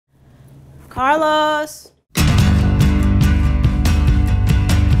Carlos!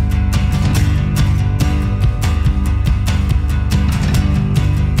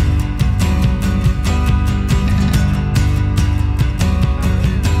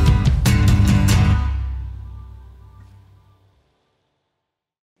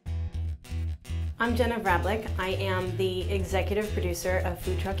 I'm Jenna Vrablick. I am the executive producer of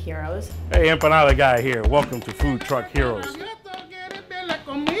Food Truck Heroes. Hey, Empanada Guy here. Welcome to Food Truck Heroes.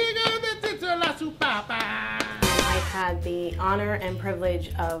 I've had the honor and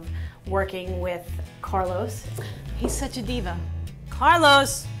privilege of working with Carlos. He's such a diva.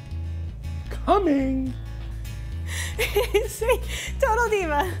 Carlos! Coming! See, total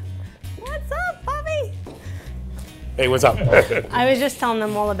diva. What's up, Bobby? Hey, what's up? I was just telling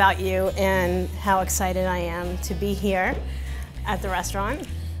them all about you and how excited I am to be here at the restaurant.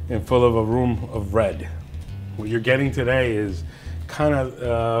 And full of a room of red. What you're getting today is kind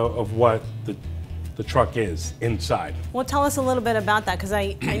of what the truck is inside. Well, tell us a little bit about that, because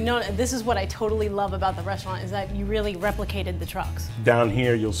I know this is what I totally love about the restaurant, is that you really replicated the trucks. Down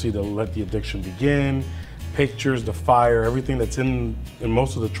here, you'll see the Let the Addiction Begin, pictures, the fire, everything that's in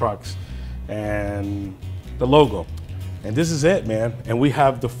most of the trucks, and the logo. And this is it, man. And we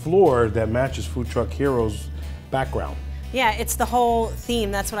have the floor that matches Food Truck Heroes background. Yeah, it's the whole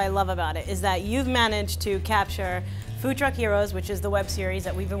theme. That's what I love about it, is that you've managed to capture Food Truck Heroes, which is the web series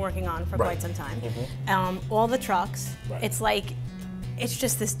that we've been working on for quite some time. All the trucks. It's like, it's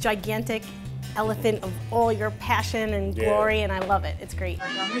just this gigantic elephant of all your passion and glory, and I love it. It's great.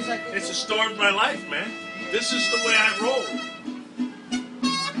 It's the story of my life, man. This is the way I roll.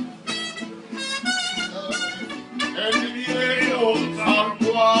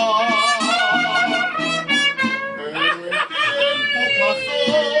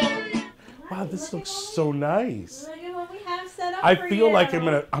 Wow, this looks so nice. Look at what we have set up I for feel you. like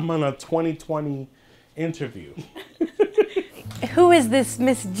I'm on a 2020 interview. Who is this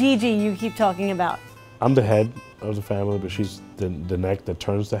Miss Gigi you keep talking about? I'm the head of the family, but she's the neck that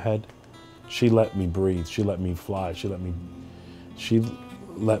turns the head. She let me breathe. She let me fly. She let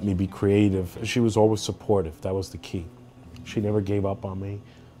me be creative. She was always supportive. That was the key. She never gave up on me.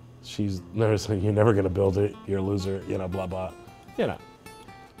 She's never saying, "You're never gonna build it. You're a loser." You know, blah blah. You know,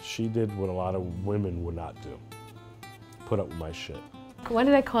 she did what a lot of women would not do. Put up with my shit. What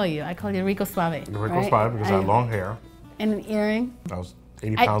did I call you? I called you Rico Suave. Rico Suave because I had long hair. And an earring. I was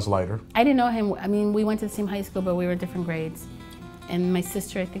 80 pounds lighter. I didn't know him. I mean, we went to the same high school, but we were different grades. And my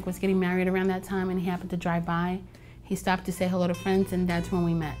sister, I think, was getting married around that time, and he happened to drive by. He stopped to say hello to friends, and that's when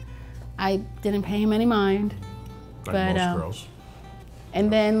we met. I didn't pay him any mind. Like most girls.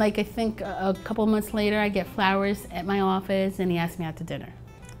 And then, like, I think a couple of months later, I get flowers at my office, and he asked me out to dinner.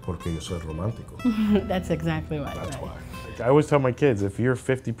 Porque yo soy romántico. That's exactly why. That's why. I always tell my kids, if you're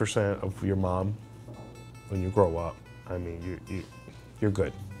 50% of your mom when you grow up, I mean, you're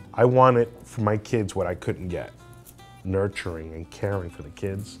good. I wanted for my kids what I couldn't get. Nurturing and caring for the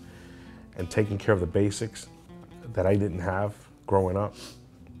kids and taking care of the basics that I didn't have growing up.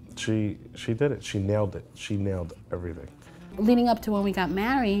 She did it. She nailed it. She nailed everything. Leading up to when we got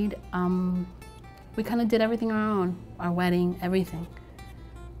married, we kind of did everything on our own. Our wedding, everything.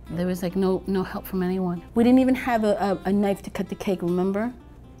 There was like no help from anyone. We didn't even have a knife to cut the cake, remember?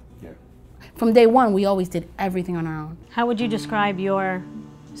 Yeah. From day one, we always did everything on our own. How would you describe your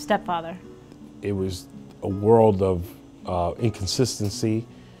stepfather? It was a world of inconsistency.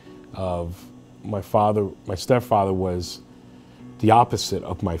 Of my stepfather was the opposite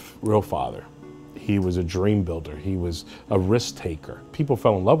of my real father. He was a dream builder. He was a risk taker. People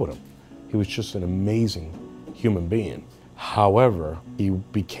fell in love with him. He was just an amazing human being. However, he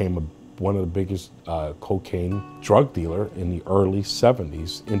became one of the biggest cocaine drug dealer in the early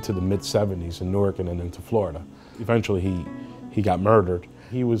 70s into the mid 70s in Newark and then into Florida. Eventually he got murdered.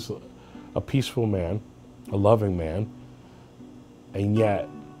 He was a peaceful man, a loving man, and yet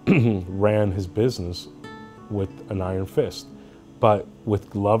ran his business with an iron fist, but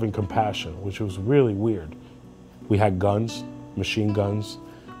with love and compassion, which was really weird. We had guns, machine guns.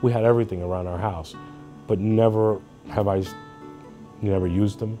 We had everything around our house, but never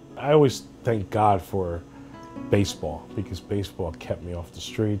used them. I always thank God for baseball, because baseball kept me off the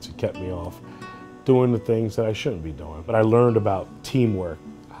streets. It kept me off doing the things that I shouldn't be doing. But I learned about teamwork,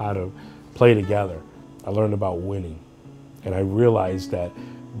 how to play together. I learned about winning. And I realized that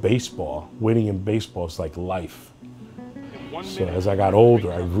winning in baseball is like life. So as I got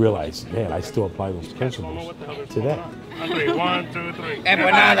older, I realized, man, I still apply those principles today. 1, 2, 3.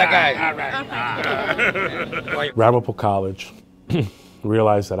 Empanada Guy. Ramapo College,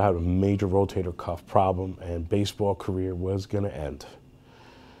 realized that I had a major rotator cuff problem and baseball career was gonna end.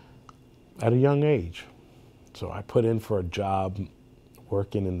 at a young age. So I put in for a job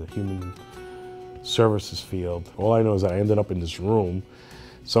working in the human services field. All I know is that I ended up in this room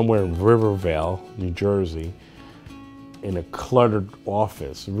somewhere in Rivervale, New Jersey, in a cluttered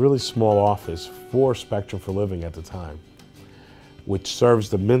office, a really small office for Spectrum for Living at the time, which serves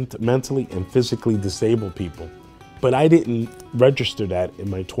the mentally and physically disabled people. But I didn't register that in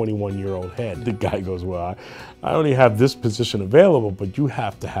my 21-year-old head. The guy goes, well, I only have this position available, but you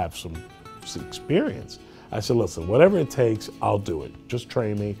have to have some experience. I said, listen, whatever it takes, I'll do it. Just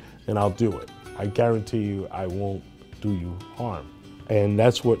train me and I'll do it. I guarantee you I won't do you harm. And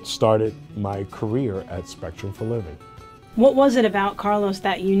that's what started my career at Spectrum for Living. What was it about Carlos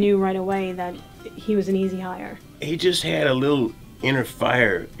that you knew right away that he was an easy hire? He just had a little inner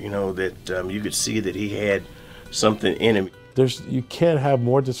fire, you know, that you could see that he had something in him. You can't have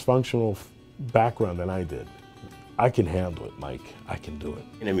more dysfunctional background than I did. I can handle it, Mike. I can do it.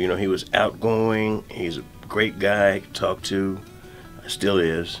 And you know, he was outgoing. He's a great guy to talk to. Still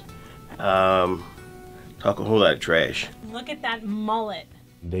is. Talk a whole lot of trash. Look at that mullet.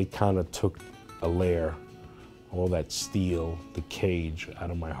 They kind of took a layer, all that steel, the cage out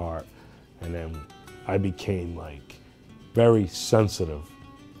of my heart, and then I became like very sensitive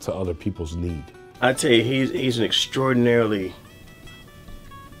to other people's need. I tell you, he's an extraordinarily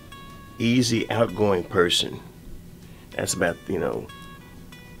easy, outgoing person. That's about, you know,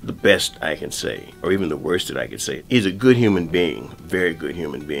 the best I can say, or even the worst that I could say. He's a good human being, very good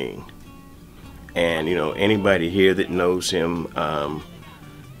human being. And, you know, anybody here that knows him,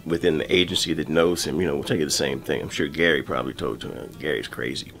 within the agency that knows him, you know, will tell you the same thing. I'm sure Gary probably told you, Gary's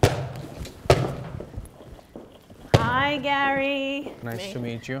crazy. Hi, Gary. Nice to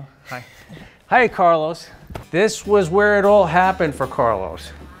meet you. Hi. Hi, Carlos. This was where it all happened for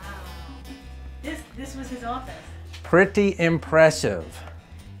Carlos. This was his office. Pretty impressive.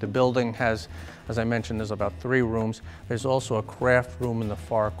 The building has, as I mentioned, there's about 3 rooms. There's also a craft room in the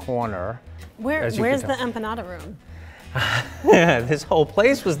far corner. Where's the empanada room? This whole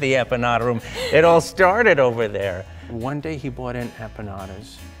place was the empanada room. It all started over there. One day he brought in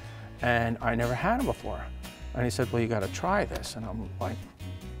empanadas, and I never had them before. And he said, well, you got to try this. And I'm like,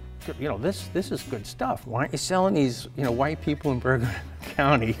 you know, this is good stuff. Why aren't you selling these, you know, white people in Bergen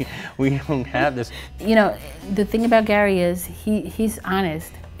County? We don't have this. You know, the thing about Gary is he's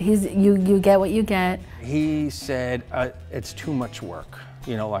honest. You get what you get. He said, it's too much work.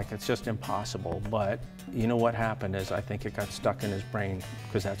 You know, like it's just impossible. But you know what happened is I think it got stuck in his brain,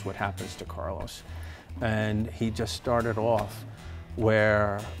 because that's what happens to Carlos. And he just started off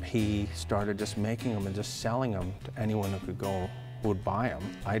where he started just making them and just selling them to anyone who could go, who would buy them.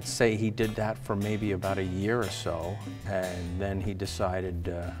 I'd say he did that for maybe about a year or so, and then he decided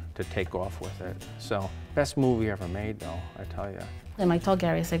to take off with it. So, best movie ever made, though, I tell you. And I told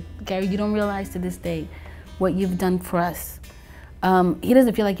Gary, I said, Gary, you don't realize to this day what you've done for us. He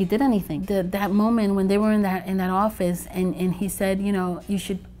doesn't feel like he did anything. That moment when they were in that office, and he said, you know, you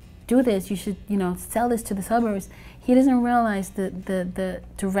should do this, you should, you know, sell this to the suburbs. He doesn't realize the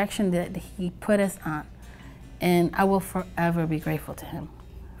direction that he put us on. And I will forever be grateful to him,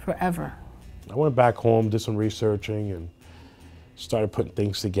 forever. I went back home, did some researching, and started putting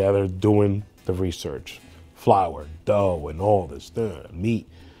things together, doing the research. Flour, dough, and all this, meat.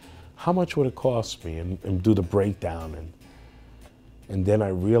 How much would it cost me? And do the breakdown. And then I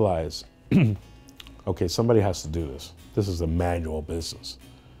realized, okay, somebody has to do this. This is a manual business.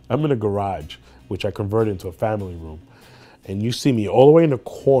 I'm in a garage, which I converted into a family room. And you see me all the way in the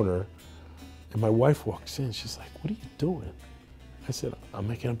corner, and my wife walks in. She's like, what are you doing? I said, I'm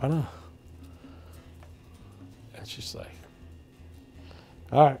making empanada. And she's like,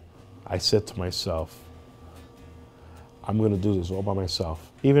 all right. I said to myself, I'm gonna do this all by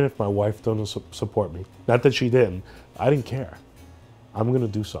myself. Even if my wife doesn't support me. Not that she didn't, I didn't care. I'm gonna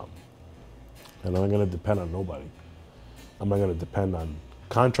do something. And I'm not gonna depend on nobody. I'm not gonna depend on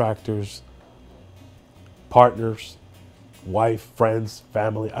contractors, partners, wife, friends,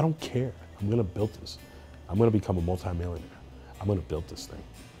 family. I don't care. I'm gonna build this. I'm gonna become a multimillionaire. I'm gonna build this thing.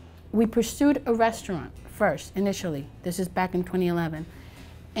 We pursued a restaurant first, initially. This is back in 2011.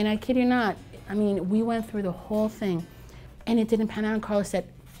 And I kid you not, I mean, we went through the whole thing, and it didn't pan out, and Carlos said,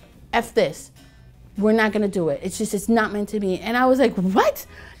 F this. We're not gonna do it. It's just, it's not meant to be. And I was like, what?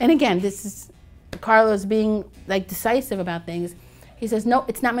 And again, this is Carlos being like decisive about things. He says, no,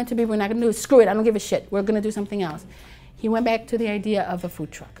 it's not meant to be. We're not gonna do it. Screw it, I don't give a shit. We're gonna do something else. He went back to the idea of a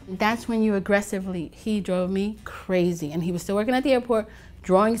food truck. That's when you aggressively, he drove me crazy. And he was still working at the airport,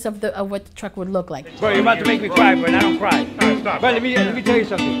 drawings of what the truck would look like. Bro, you're about to make me cry, bro, and I don't cry. All right, stop. Bro, let me tell you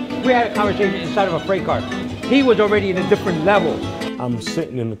something. We had a conversation inside of a freight car. He was already in a different level. I'm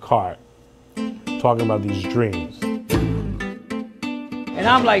sitting in the car talking about these dreams. And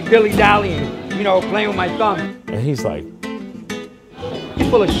I'm like dilly-dallying, you know, playing with my thumb. And he's like, He's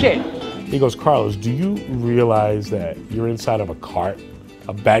full of shit. he goes, Carlos, do you realize that you're inside of a cart,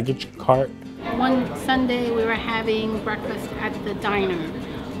 a baggage cart? One Sunday we were having breakfast at the diner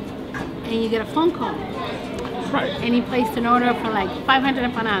and you get a phone call. Right. And he placed an order for like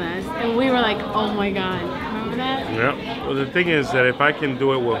 500 empanadas and we were like, oh my God, remember that? Yeah. Well, the thing is that if I can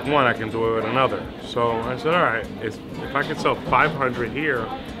do it with one, I can do it with another. So I said, all right, if I can sell 500 here,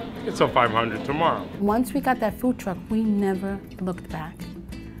 I can sell 500 tomorrow. Once we got that food truck, we never looked back.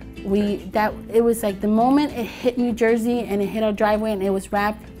 It was like the moment it hit New Jersey and it hit our driveway and it was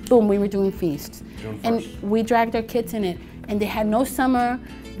wrapped, boom, we were doing feasts. And we dragged our kids in it and they had no summer.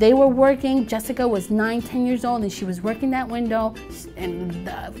 They were working. Jessica was 9, 10 years old and she was working that window and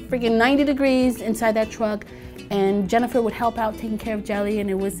freaking 90 degrees inside that truck. And Jennifer would help out taking care of Jelly, and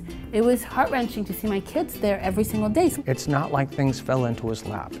it was heart-wrenching to see my kids there every single day. It's not like things fell into his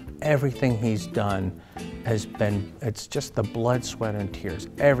lap. Everything he's done has been, it's just the blood, sweat, and tears.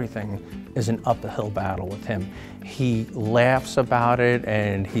 Everything is an uphill battle with him. He laughs about it,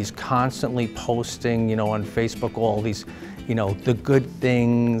 and he's constantly posting, you know, on Facebook all these, you know, the good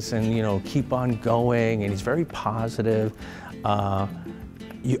things, and, you know, keep on going, and he's very positive.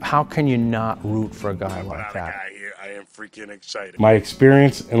 How can you not root for a guy like that? I am freaking excited. My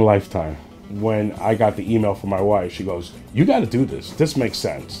experience in lifetime, when I got the email from my wife, she goes, you got to do this. This makes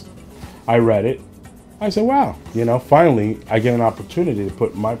sense. I read it. I said, wow, you know, finally I get an opportunity to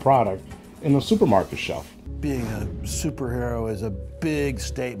put my product in the supermarket shelf. Being a superhero is a big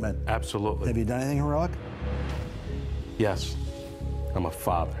statement. Absolutely. Have you done anything heroic? Yes, I'm a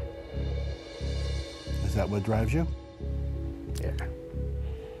father. Is that what drives you? Yeah.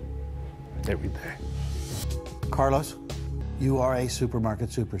 Every day. Carlos, you are a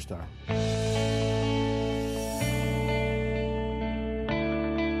supermarket superstar.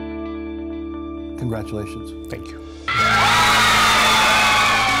 Congratulations. Thank you.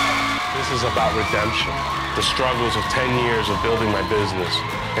 This is about redemption. The struggles of 10 years of building my business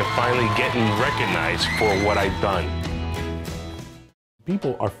and finally getting recognized for what I've done.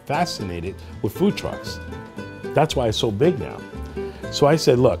 People are fascinated with food trucks. That's why it's so big now. So I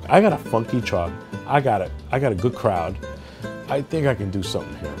said, look, I got a funky truck. I got a good crowd. I think I can do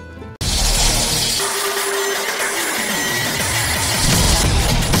something here.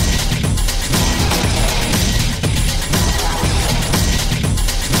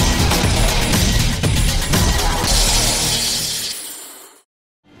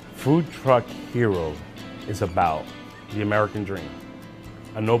 Food Truck Hero is about the American dream,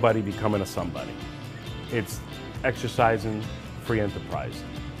 a nobody becoming a somebody. It's exercising free enterprise.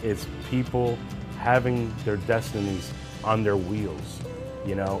 It's people having their destinies on their wheels,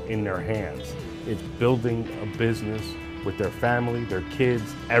 you know, in their hands. It's building a business with their family, their kids,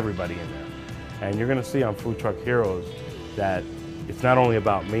 everybody in there. And you're gonna see on Food Truck Heroes that it's not only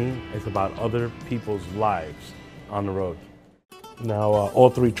about me, it's about other people's lives on the road. Now, all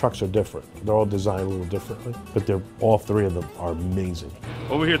 3 trucks are different. They're all designed a little differently, but all 3 of them are amazing.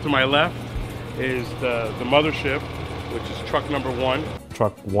 Over here to my left is the mothership, which is truck number 1.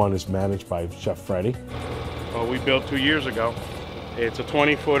 Truck 1 is managed by Chef Freddie. We built 2 years ago. It's a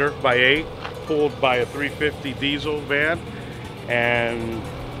 20-footer by 8, pulled by a 350 diesel van, and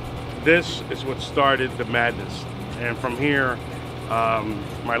this is what started the madness. And from here,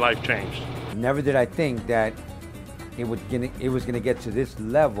 my life changed. Never did I think that it was gonna get to this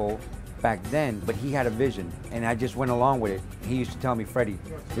level back then, but he had a vision, and I just went along with it. He used to tell me, Freddie,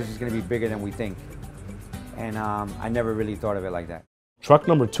 this is gonna be bigger than we think. And I never really thought of it like that. Truck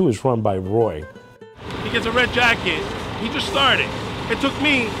number 2 is run by Roy. He gets a red jacket. He just started. It took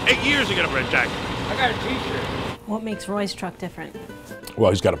me 8 years to get a red jacket. I got a t-shirt. What makes Roy's truck different? Well,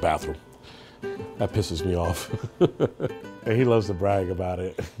 he's got a bathroom. That pisses me off. And he loves to brag about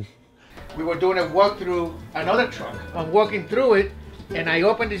it. We were doing a walk through another truck. I'm walking through it, and I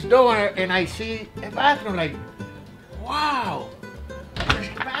open this door, and I see a bathroom. Like, wow, there's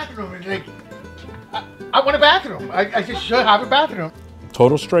a bathroom. It's like, I want a bathroom. I just should have a bathroom.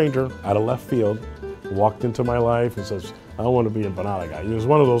 Total stranger out of left field walked into my life and says, I want to be Empanada Guy. It was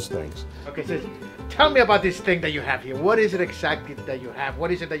one of those things. Okay, so tell me about this thing that you have here. What is it exactly that you have?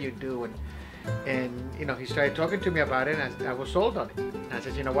 What is it that you do? And you know, he started talking to me about it, and I was sold on it. And I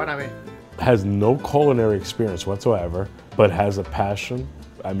said, you know what, I mean, has no culinary experience whatsoever, but has a passion.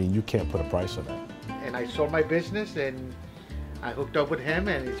 I mean, you can't put a price on that. And I sold my business, and I hooked up with him,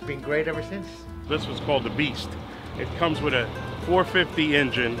 and it's been great ever since. This was called the Beast. It comes with a 450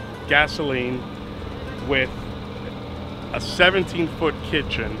 engine, gasoline, with a 17-foot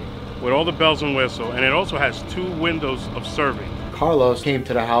kitchen, with all the bells and whistles, and it also has 2 windows of serving. Carlos came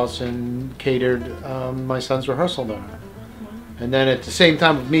to the house and catered my son's rehearsal there. And then at the same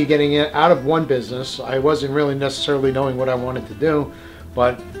time of me getting out of one business, I wasn't really necessarily knowing what I wanted to do,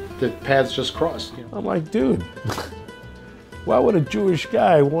 but the paths just crossed. You know? I'm like, dude, why would a Jewish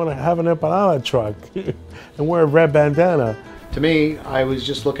guy want to have an empanada truck and wear a red bandana? To me, I was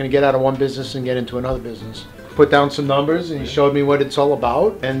just looking to get out of one business and get into another business. Put down some numbers and he showed me what it's all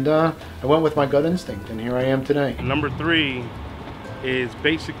about, and I went with my gut instinct, and here I am today. Number 3 is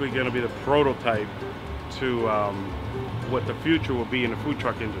basically going to be the prototype to what the future will be in the food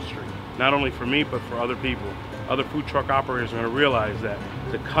truck industry. Not only for me, but for other people. Other food truck operators are going to realize that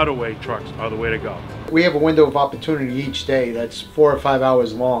the cutaway trucks are the way to go. We have a window of opportunity each day that's 4 or 5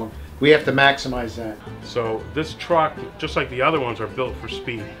 hours long. We have to maximize that. So this truck, just like the other ones, are built for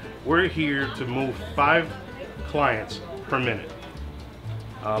speed. We're here to move 5 clients per minute.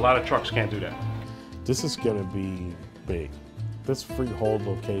 A lot of trucks can't do that. This is going to be big. This freehold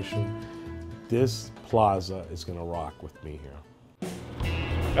location, this plaza is going to rock with me here.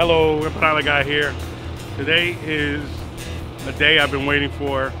 Hello, Empanada Guy here. Today is a day I've been waiting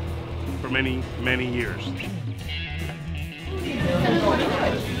for many, many years.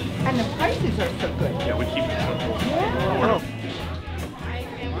 And the prices are so good. Yeah, we keep it simple. Yeah.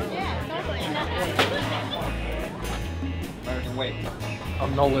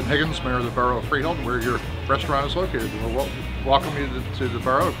 I'm Nolan Higgins, Mayor of the Borough of Freehold, where your restaurant is located. We'll welcome you to the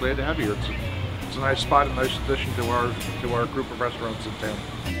borough. Glad to have you. It's a nice spot, a nice addition to our group of restaurants in town.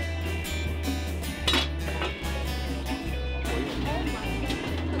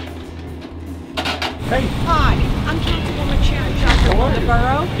 Hey. Hi, I'm Councilwoman Sharon Johnson from the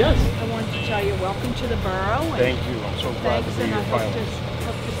borough. Yes. I wanted to tell you welcome to the borough. Thank you. I'm so glad to be and your I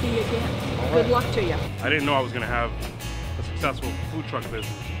hope to see you again. Good luck to you. I didn't know I was going to have a successful food truck business,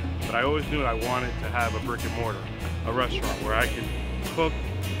 but I always knew I wanted to have a brick and mortar, a restaurant where I could cook,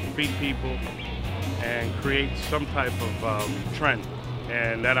 feed people, and create some type of trend,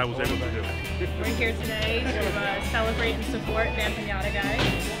 and that I was able to do. We're here today to celebrate and support the Empanada Guy.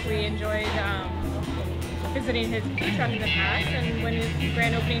 We enjoyed visiting his food truck in the past, and when his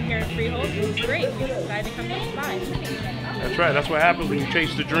grand opening here at Freehold, it was great. We decided to come here by. That's right. That's what happens when you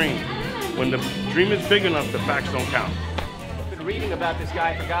chase the dream. When the dream is big enough, the facts don't count. I've been reading about this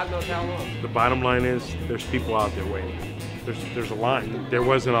guy for God knows how long. The bottom line is there's people out there waiting. There's a line. There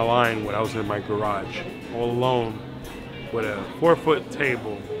wasn't a line when I was in my garage, all alone, with a 4-foot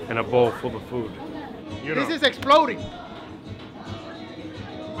table and a bowl full of food. You know. This is exploding.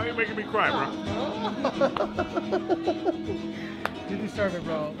 Why are you making me cry, bro? You deserve it,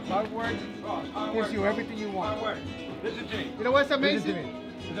 bro. Hard work gives you everything you want. Hard work. Listen to me. You know what's amazing?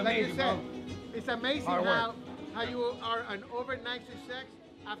 It's Like amazing, you said, bro. it's amazing how you are an overnight success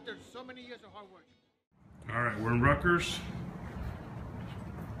after so many years of hard work. All right, we're in Rutgers.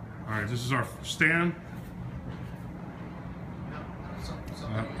 All right, this is our stand.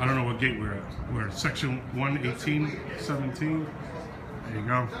 I don't know what gate we're at. We're at section 118, 17. There you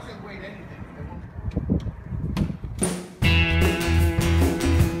go.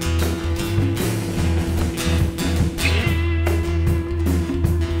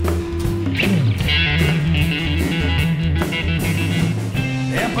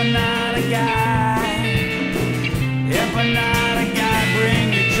 Empanada Guy, Empanada